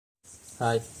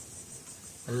Hi,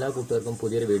 എല്ലാ കൂട്ടുകാർക്കും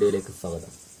പുതിയൊരു വീഡിയോയിലേക്ക്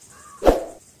സ്വാഗതം.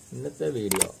 ഇന്നത്തെ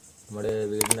വീഡിയോ നമ്മുടെ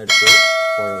വീടിനടുത്ത്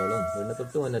പുഴകളും വീടിന്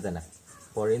തൊട്ട് മുന്നേ തന്നെ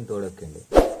പുഴയും തോടൊക്കെ ഉണ്ട്.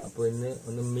 അപ്പോൾ ഇന്ന്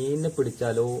ഒന്ന് മീനിനെ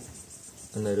പിടിച്ചാലോ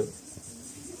എന്നൊരു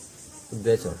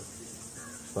ഉദ്ദേശമുണ്ട്.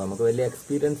 അപ്പോൾ നമുക്ക് വലിയ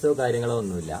എക്സ്പീരിയൻസോ കാര്യങ്ങളോ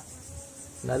ഒന്നുമില്ല,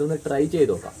 എന്നാലും ഒന്ന് ട്രൈ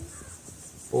ചെയ്ത് നോക്കാം.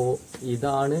 അപ്പോൾ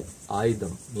ഇതാണ്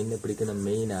ആയുധം, മീനിനെ പിടിക്കുന്ന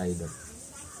മെയിൻ ആയുധം.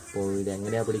 അപ്പോൾ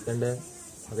ഇതെങ്ങനെയാണ് പിടിക്കേണ്ടത്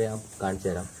അത് ഞാൻ കാണിച്ചു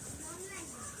തരാം.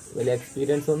 വലിയ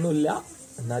എക്സ്പീരിയൻസ് ഒന്നുമില്ല,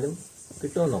 എന്നാലും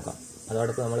കിട്ടുമെന്ന് നോക്കാം.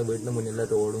 അതോടൊപ്പം നമ്മുടെ വീടിന് മുന്നിലെ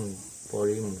തോടും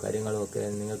പുഴയും കാര്യങ്ങളും ഒക്കെ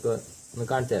നിങ്ങൾക്ക് ഒന്ന്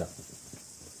കാണിച്ചു തരാം.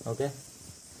 ഓക്കെ,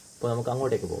 അപ്പോൾ നമുക്ക്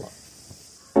അങ്ങോട്ടേക്ക് പോകാം.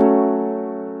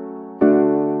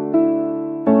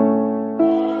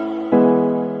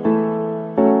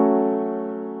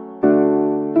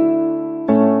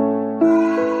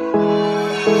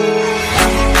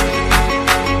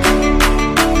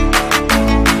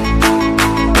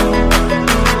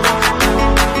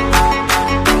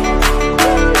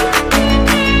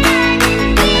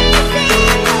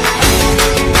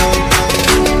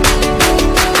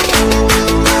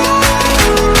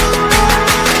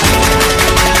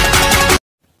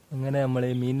 അങ്ങനെ നമ്മൾ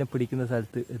മീനിനെ പിടിക്കുന്ന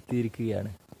സ്ഥലത്ത് എത്തിയിരിക്കുകയാണ്.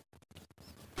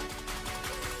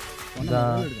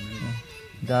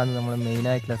 ഇതാണ് നമ്മൾ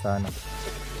മെയിനായിട്ടുള്ള സാധനം.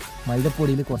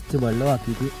 മൈദപ്പൊടിയിൽ കുറച്ച്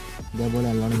വെള്ളമാക്കിയിട്ട് ഇതേപോലെ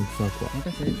നല്ലോണം മിക്സ് ആക്കുക.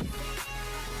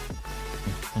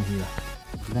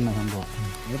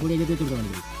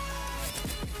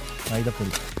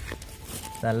 മൈദപ്പൊടി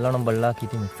നല്ലോണം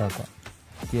വെള്ളമാക്കിയിട്ട് മിക്സ് ആക്കുക.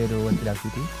 ഈ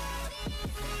രൂപത്തിലാക്കിയിട്ട്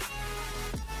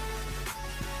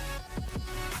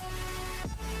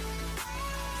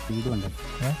സ്പീഡ് വേണ്ടേ?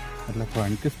 അല്ല,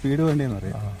 പണിക്ക് സ്പീഡ് വേണ്ടേന്ന്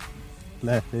പറയാം.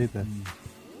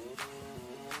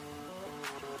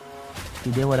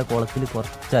 ഇതേപോലെ കുളത്തിൽ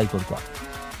കുറച്ചായി കൊടുക്കുക.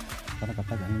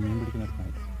 മീൻ പിടിക്കുന്ന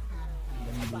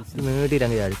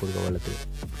നീട്ടിരങ്ങ് ചാടി കൊടുക്കുക വെള്ളത്തിൽ.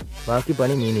 ബാക്കി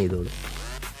പണി മീൻ ചെയ്തോളൂ.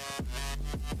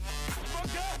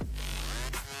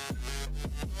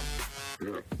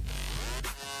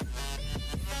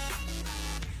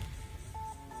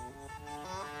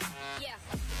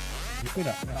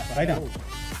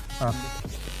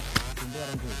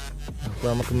 അപ്പോൾ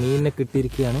നമുക്ക് മീനിനെ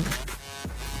കിട്ടിയിരിക്കുകയാണ്.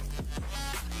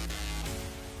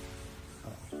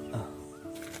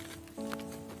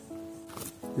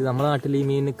 ഇത് നമ്മുടെ നാട്ടിൽ ഈ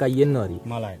മീനിന് കയ്യെന്ന്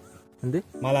പറയും. എന്ത്?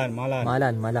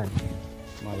 മാലാൻ.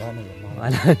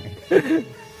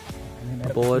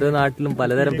 അപ്പൊ ഓരോ നാട്ടിലും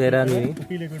പലതരം പേരാണ്.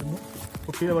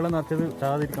 കുപ്പിയിലെ വെള്ളം നിറച്ചത്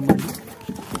ചാകാതിരിക്കാൻ വേണ്ടി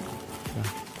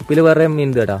കുപ്പിയിൽ വേറെ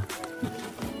മീൻ കേട്ടാ,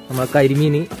 നമ്മളെ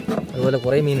കരിമീൻ, അതുപോലെ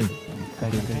കുറെ മീനുണ്ട്.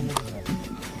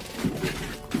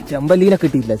 ചെമ്പല്ലീനെ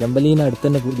കിട്ടിയില്ല, ചെമ്പല്ലീനെ അടുത്ത്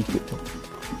തന്നെ പിടിക്കും.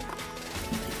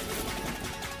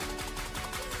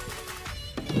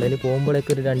 എന്തായാലും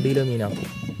പോകുമ്പോഴേക്ക് ഒരു 2 കിലോ മീനാക്കും.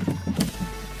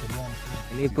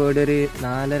 ഇനിയിപ്പോൾ ഇവിടെ ഒരു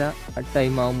 4:30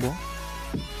 ടൈം ആകുമ്പോൾ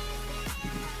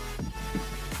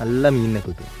നല്ല മീനിനെ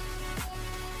കിട്ടും.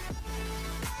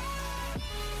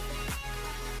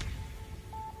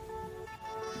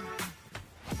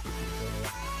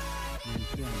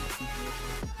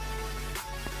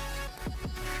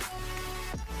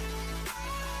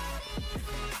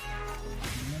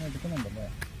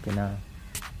 പിന്നെ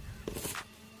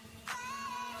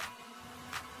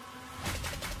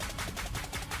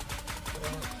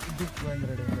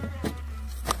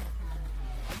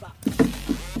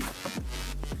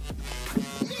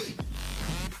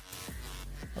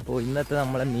അപ്പോൾ ഇന്നത്തെ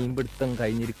നമ്മളെ മീൻപിടുത്തം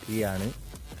കഴിഞ്ഞിരിക്കുകയാണ്.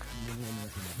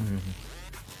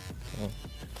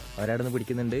 ഒരാടൊന്ന്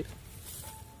പിടിക്കുന്നുണ്ട്.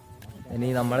 ഇനി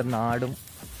നമ്മുടെ നാടും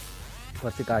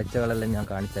കുറച്ച് കാഴ്ചകളെല്ലാം ഞാൻ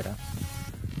കാണിച്ചു തരാം.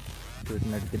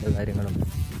 വീടിനടുത്തിൻ്റെ കാര്യങ്ങളും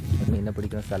മീനിനെ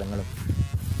പിടിക്കുന്ന സ്ഥലങ്ങളും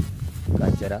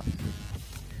കാണിച്ചു തരാം.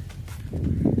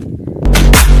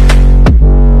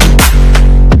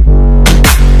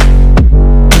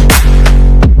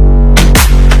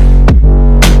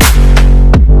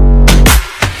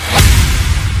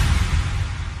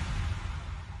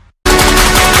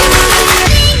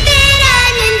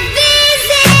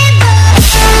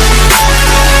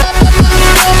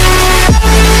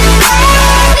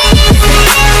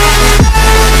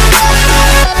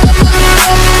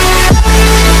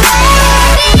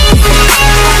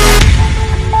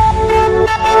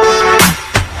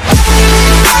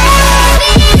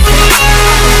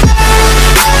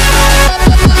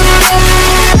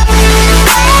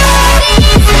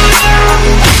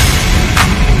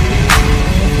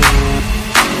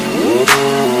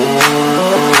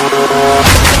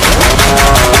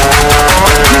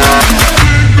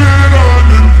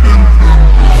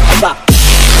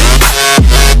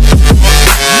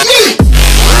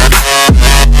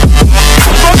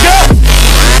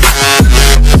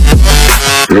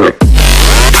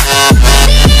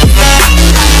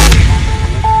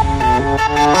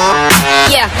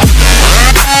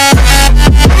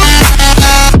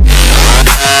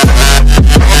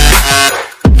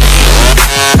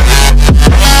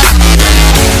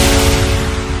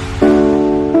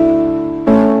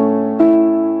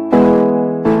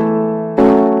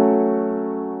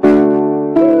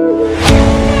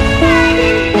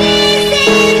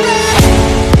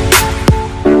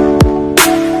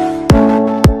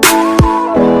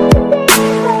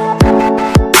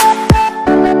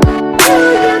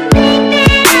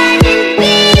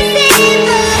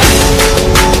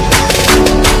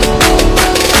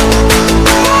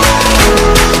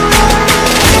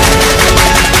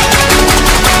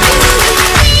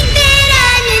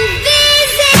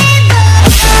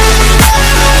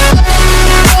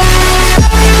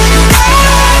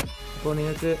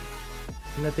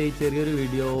 നിങ്ങൾക്ക് ഇന്നത്തെ ഈ ചെറിയൊരു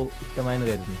വീഡിയോ ഇഷ്ടമായെന്ന്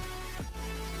കരുതുന്നു.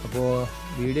 അപ്പോൾ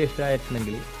വീഡിയോ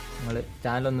ഇഷ്ടമായിട്ടുണ്ടെങ്കിൽ നിങ്ങൾ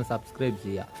ചാനലൊന്ന് സബ്സ്ക്രൈബ്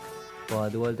ചെയ്യുക. അപ്പോൾ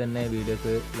അതുപോലെ തന്നെ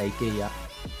വീഡിയോക്ക് ലൈക്ക് ചെയ്യുക.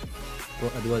 അപ്പോൾ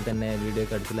അതുപോലെ തന്നെ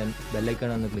വീഡിയോക്ക് അടുത്തുള്ള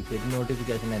ബെല്ലൈക്കൺ ഒന്ന് ക്ലിക്ക് ചെയ്ത്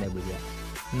നോട്ടിഫിക്കേഷൻ എനേബിൾ ചെയ്യുക.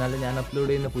 എന്നാലും ഞാൻ അപ്ലോഡ്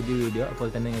ചെയ്യുന്ന പുതിയ വീഡിയോ അപ്പോൾ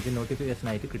തന്നെ നിങ്ങൾക്ക്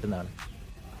നോട്ടിഫിക്കേഷനായിട്ട് കിട്ടുന്നതാണ്.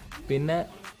 പിന്നെ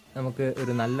നമുക്ക്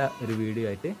ഒരു നല്ല ഒരു വീഡിയോ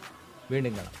ആയിട്ട്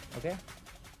വീണ്ടും കാണാം. ഓക്കെ.